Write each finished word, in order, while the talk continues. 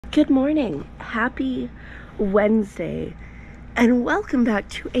Good morning, happy Wednesday, and welcome back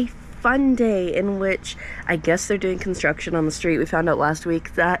to a fun day in which I guess they're doing construction on the street. We found out last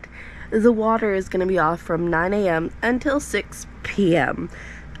week that the water is going to be off from 9 a.m. until 6 p.m.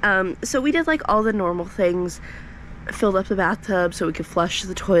 So we did like all the normal things, filled up the bathtub so we could flush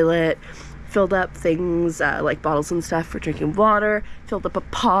the toilet, filled up things like bottles and stuff for drinking water, filled up a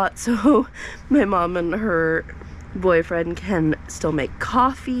pot so my mom and her boyfriend can still make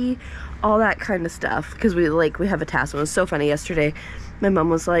coffee, all that kind of stuff, because we have a task. And it was so funny yesterday. My mom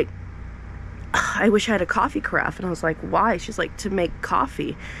was like, I wish I had a coffee carafe, and I was like, why? She's like, to make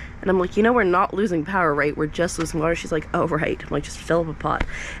coffee. And I'm like, we're not losing power, right? We're just losing water. She's like, oh right. I'm like, just fill up a pot.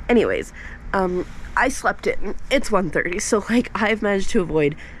 Anyways, I slept in. It's 1:30, so like I've managed to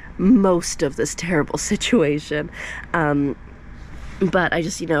avoid most of this terrible situation, but I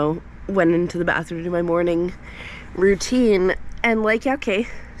just went into the bathroom to do my morning routine, and like, yeah, okay,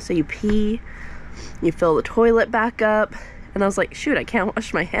 so you pee, you fill the toilet back up, and I was like, shoot, I can't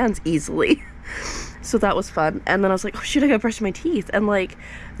wash my hands easily. So that was fun. And then I was like, oh shoot, I gotta brush my teeth. And like,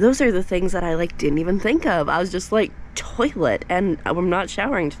 those are the things that I like didn't even think of. I was just like, toilet, and I'm not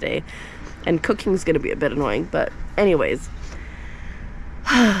showering today, and cooking's gonna be a bit annoying. But anyways,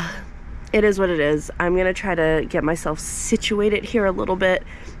 it is what it is. I'm gonna try to get myself situated here a little bit,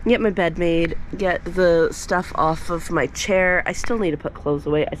 get my bed made, get the stuff off of my chair. I still need to put clothes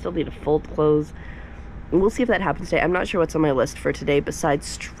away. I still need to fold clothes. We'll see if that happens today. I'm not sure what's on my list for today besides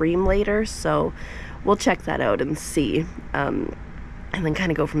stream later, so we'll check that out and see, and then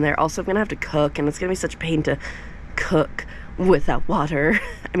kind of go from there. Also, I'm gonna have to cook, and it's gonna be such a pain to cook without water.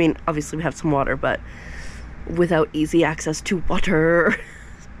 I mean, obviously we have some water, but without easy access to water.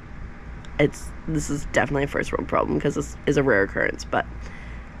 This is definitely a first world problem, because this is a rare occurrence. But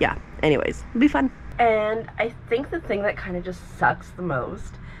yeah, anyways, it'll be fun. And I think the thing that kind of just sucks the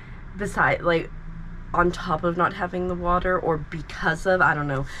most, besides, like, on top of not having the water, or because of, I don't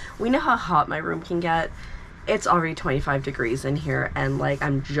know, we know how hot my room can get. It's already 25 degrees in here, and like,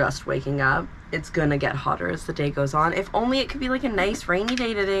 I'm just waking up. It's gonna get hotter as the day goes on. If only it could be like a nice rainy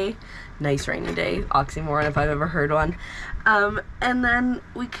day today. Nice rainy day, oxymoron if I've ever heard one. And then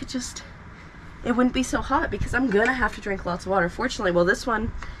we could just, it wouldn't be so hot, because I'm gonna have to drink lots of water. Fortunately, well, this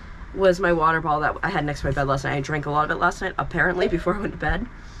one was my water bottle that I had next to my bed last night. I drank a lot of it last night, apparently, before I went to bed.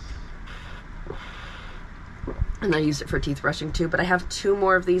 And I used it for teeth brushing too. But I have 2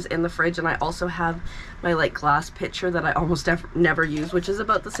 more of these in the fridge, and I also have my like glass pitcher that I almost never use, which is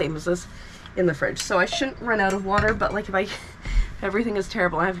about the same as this, in the fridge. So I shouldn't run out of water, but like, if everything is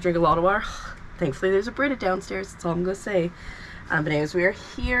terrible, I have to drink a lot of water. Thankfully there's a Brita downstairs, that's all I'm gonna say. But anyways, we are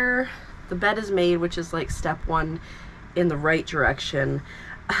here. The bed is made, which is like step 1 in the right direction.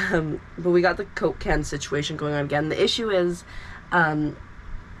 But we got the Coke can situation going on again. The issue is,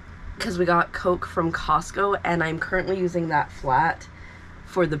 because we got Coke from Costco, and I'm currently using that flat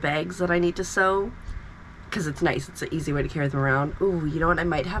for the bags that I need to sew, because it's nice. It's an easy way to carry them around. Ooh, you know what? I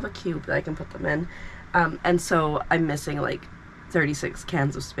might have a cube that I can put them in. And so I'm missing like 36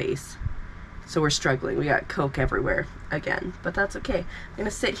 cans of space. So we're struggling. We got Coke everywhere again, but that's okay. I'm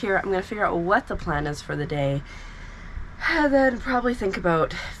gonna sit here. I'm gonna figure out what the plan is for the day, and then probably think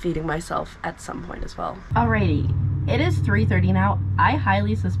about feeding myself at some point as well. Alrighty, it is 3:30 now. I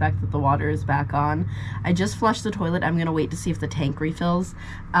highly suspect that the water is back on. I just flushed the toilet. I'm gonna wait to see if the tank refills.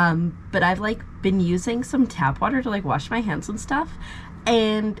 But I've like been using some tap water to like wash my hands and stuff,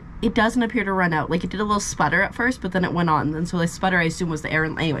 and it doesn't appear to run out. Like, it did a little sputter at first, but then it went on. And so the sputter, I assume, was the air.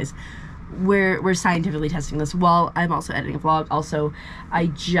 Anyways, we're scientifically testing this while I'm also editing a vlog. Also, I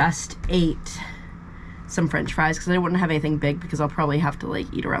just ate some french fries because I wouldn't have anything big, because I'll probably have to like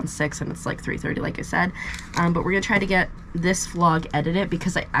eat around 6, and it's like 3:30 like I said. But we're gonna try to get this vlog edited,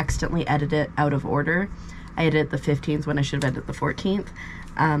 because I accidentally edited it out of order. I edited the 15th when I should have edited the 14th.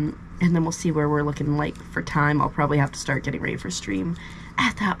 And then we'll see where we're looking like for time. I'll probably have to start getting ready for stream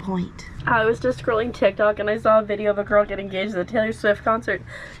at that point. I was just scrolling TikTok, and I saw a video of a girl getting engaged at a Taylor Swift concert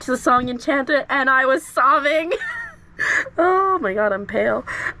to the song Enchanted, and I was sobbing. Oh my god, I'm pale.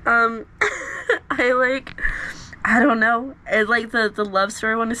 I don't know. It, like, the love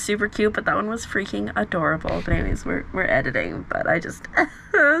story one is super cute, but that one was freaking adorable. But anyways, we're editing, but I just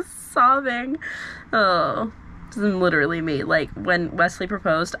sobbing. Oh, this is literally me. Like, when Wesley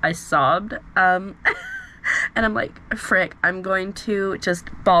proposed, I sobbed. And I'm like, frick, I'm going to just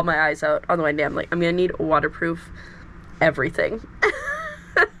bawl my eyes out on the way down. Like, I'm gonna need waterproof everything.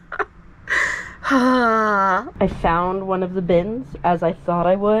 I found one of the bins, as I thought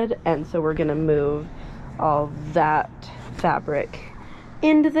I would, and so we're gonna move all that fabric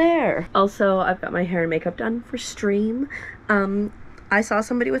into there. Also, I've got my hair and makeup done for stream. I saw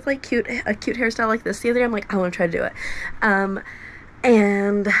somebody with like a cute hairstyle like this the other day. I'm like, I want to try to do it.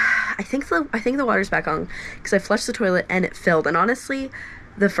 And I think the water's back on because I flushed the toilet and it filled. And honestly,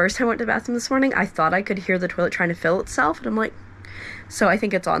 the first time I went to the bathroom this morning, I thought I could hear the toilet trying to fill itself, and I'm like, so I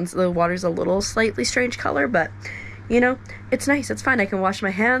think it's on. So the water's a little slightly strange color, but you know, it's nice. It's fine. I can wash my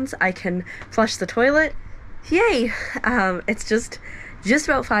hands. I can flush the toilet. Yay! It's just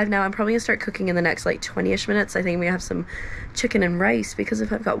about 5 now. I'm probably gonna start cooking in the next like 20-ish minutes. I think I'm gonna have some chicken and rice because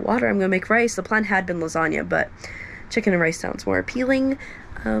if I've got water, I'm gonna make rice. The plan had been lasagna, but chicken and rice sounds more appealing.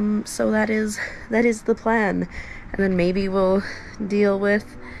 So that is the plan. And then maybe we'll deal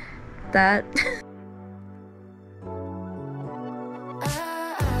with that.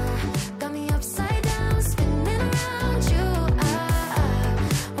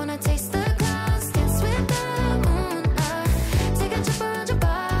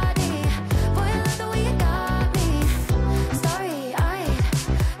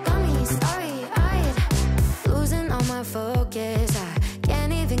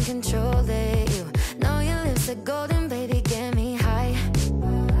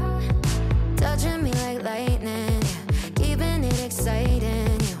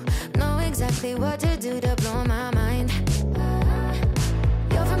 What to do to blow my mind.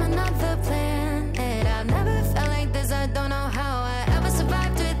 You're from another planet. I've never felt like this. I don't know how I ever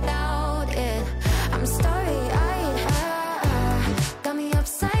survived without it. I'm starry-eyed. Got me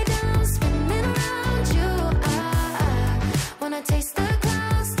upside down, spinning around you. Wanna taste the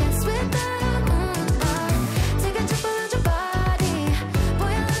clouds, dance with the moon. Take a trip around your body.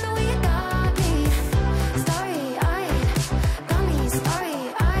 Boy, I love the way you got me. Starry-eyed, got me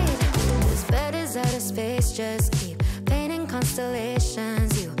starry-eyed. This bed is out of space, just keep painting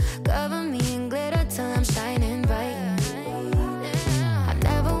constellations. You cover me in glitter till I'm shining bright. I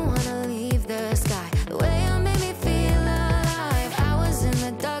never wanna leave the sky. The way you made me feel alive. I was in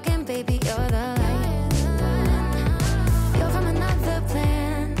the dark and baby, you're the light. You're from another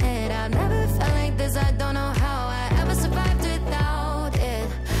planet. I've never felt like this. I don't know how I ever survived without it.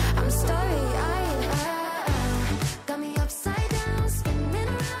 I'm starry-eyed. Got me upside down, spinning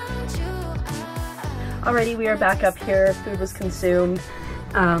around you. Alrighty, we are back up here. Food was consumed.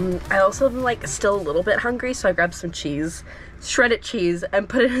 I also am like still a little bit hungry, so I grabbed some cheese, shredded cheese, and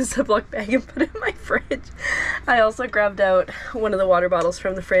put it in a Ziploc bag and put it in my fridge. I also grabbed out one of the water bottles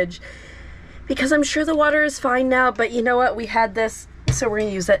from the fridge because I'm sure the water is fine now, but you know what? We had this, so we're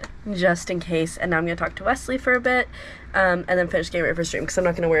gonna use it just in case. And now I'm gonna talk to Wesley for a bit, and then finish getting ready for stream because I'm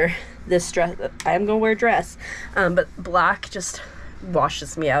not gonna wear this dress. I am gonna wear a dress, but black just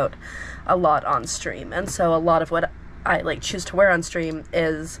washes me out a lot on stream, and so a lot of what I like choose to wear on stream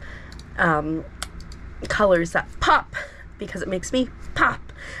is colors that pop because it makes me pop.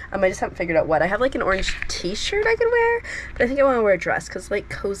 I just haven't figured out what. I have like an orange t-shirt I could wear, but I think I want to wear a dress because like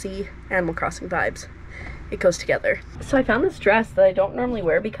cozy Animal Crossing vibes. It goes together. So I found this dress that I don't normally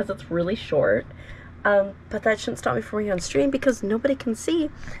wear because it's really short, but that shouldn't stop me from wearing on stream because nobody can see,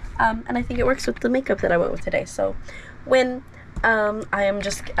 and I think it works with the makeup that I went with today. So when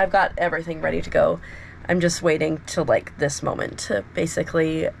I've got everything ready to go. I'm just waiting to like this moment to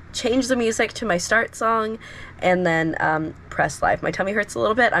basically change the music to my start song and then press live. My tummy hurts a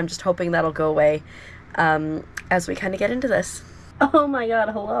little bit. I'm just hoping that'll go away as we kind of get into this. Oh my god,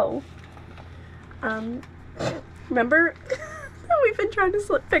 hello. Remember we've been trying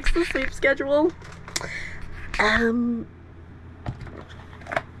to fix the sleep schedule?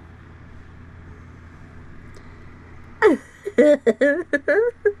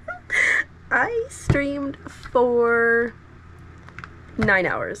 I streamed for 9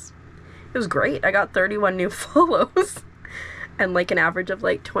 hours. It was great. I got 31 new follows and like an average of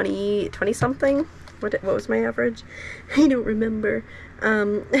like 20 something. What was my average? I don't remember.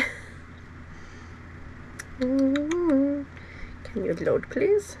 Can you load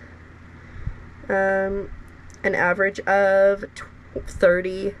please? An average of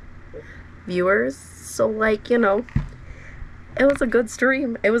 30 viewers. So like, you know, it was a good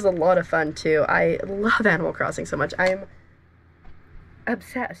stream. It was a lot of fun too. I love Animal Crossing so much. I'm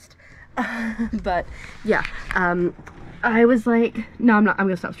obsessed. But yeah, I was like, no, I'm not. I'm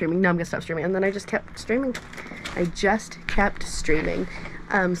gonna stop streaming. No, I'm gonna stop streaming. And then I just kept streaming.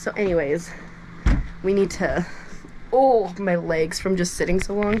 So anyways, we need to, oh, my legs from just sitting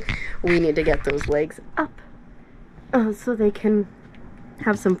so long. We need to get those legs up so they can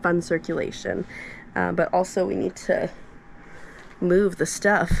have some fun circulation. But also we need to move the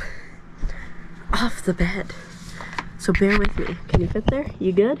stuff off the bed. So bear with me. Can you fit there?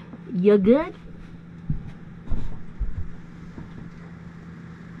 You good? You good?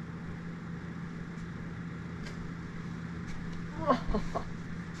 Oh.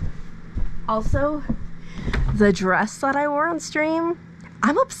 Also, the dress that I wore on stream,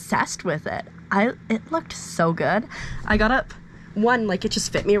 I'm obsessed with it. It looked so good. I got up, one, like it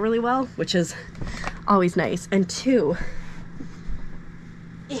just fit me really well, which is always nice, and two,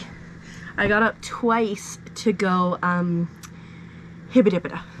 I got up twice to go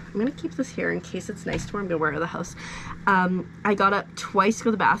hibbidi-bida. I'm gonna keep this here in case it's nice tomorrow. I'm gonna wear it at the house. I got up twice to go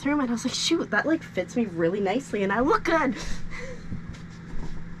to the bathroom and I was like, shoot, that like fits me really nicely and I look good.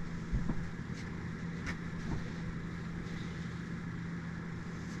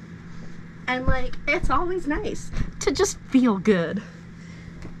 And like, it's always nice to just feel good.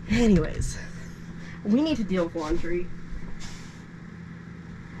 Anyways, we need to deal with laundry.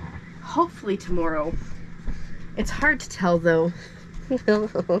 Hopefully tomorrow. It's hard to tell though.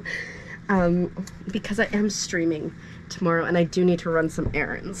 Because I am streaming tomorrow and I do need to run some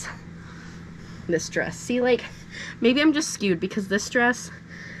errands. This dress, see, like, maybe I'm just skewed because this dress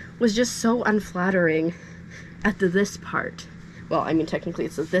was just so unflattering at this part. Well, I mean, technically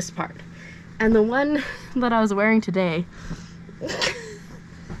it's this part. And the one that I was wearing today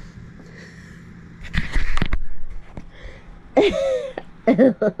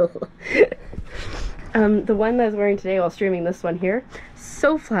the one that I was wearing today while streaming, this one here,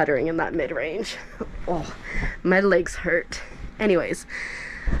 so flattering in that mid-range. Oh, my legs hurt. Anyways,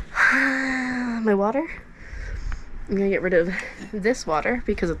 my water. I'm gonna get rid of this water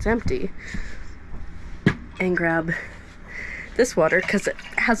because it's empty and grab this water because it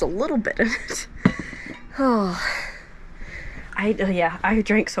has a little bit in it. Oh, yeah, I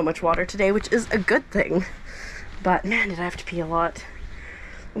drank so much water today, which is a good thing. But man, did I have to pee a lot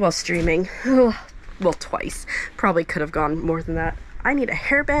while streaming. Oh, well, twice. Probably could have gone more than that. I need a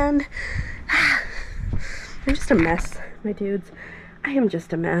hairband. I'm just a mess, my dudes. I am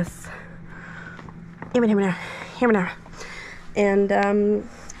just a mess. And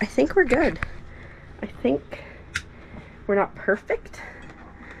I think we're good. I think we're not perfect,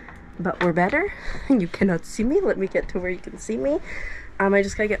 but we're better. You cannot see me. Let me get to where you can see me. I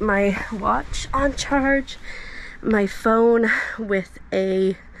just gotta get my watch on charge, my phone with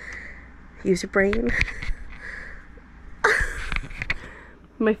a use your brain.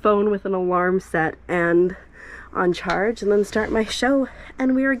 My phone with an alarm set and on charge, and then start my show,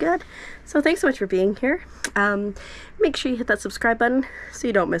 and we are good. So thanks so much for being here. Make sure you hit that subscribe button so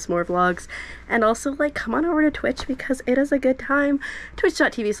you don't miss more vlogs, and also like come on over to Twitch because it is a good time.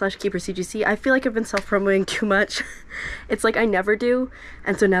 Twitch.tv/KeeperCGC. I feel like I've been self-promoting too much. It's like I never do,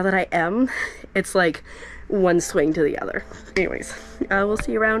 and so now that I am, it's like one swing to the other. Anyways, we'll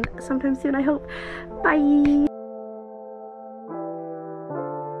see you around sometime soon, I hope. Bye!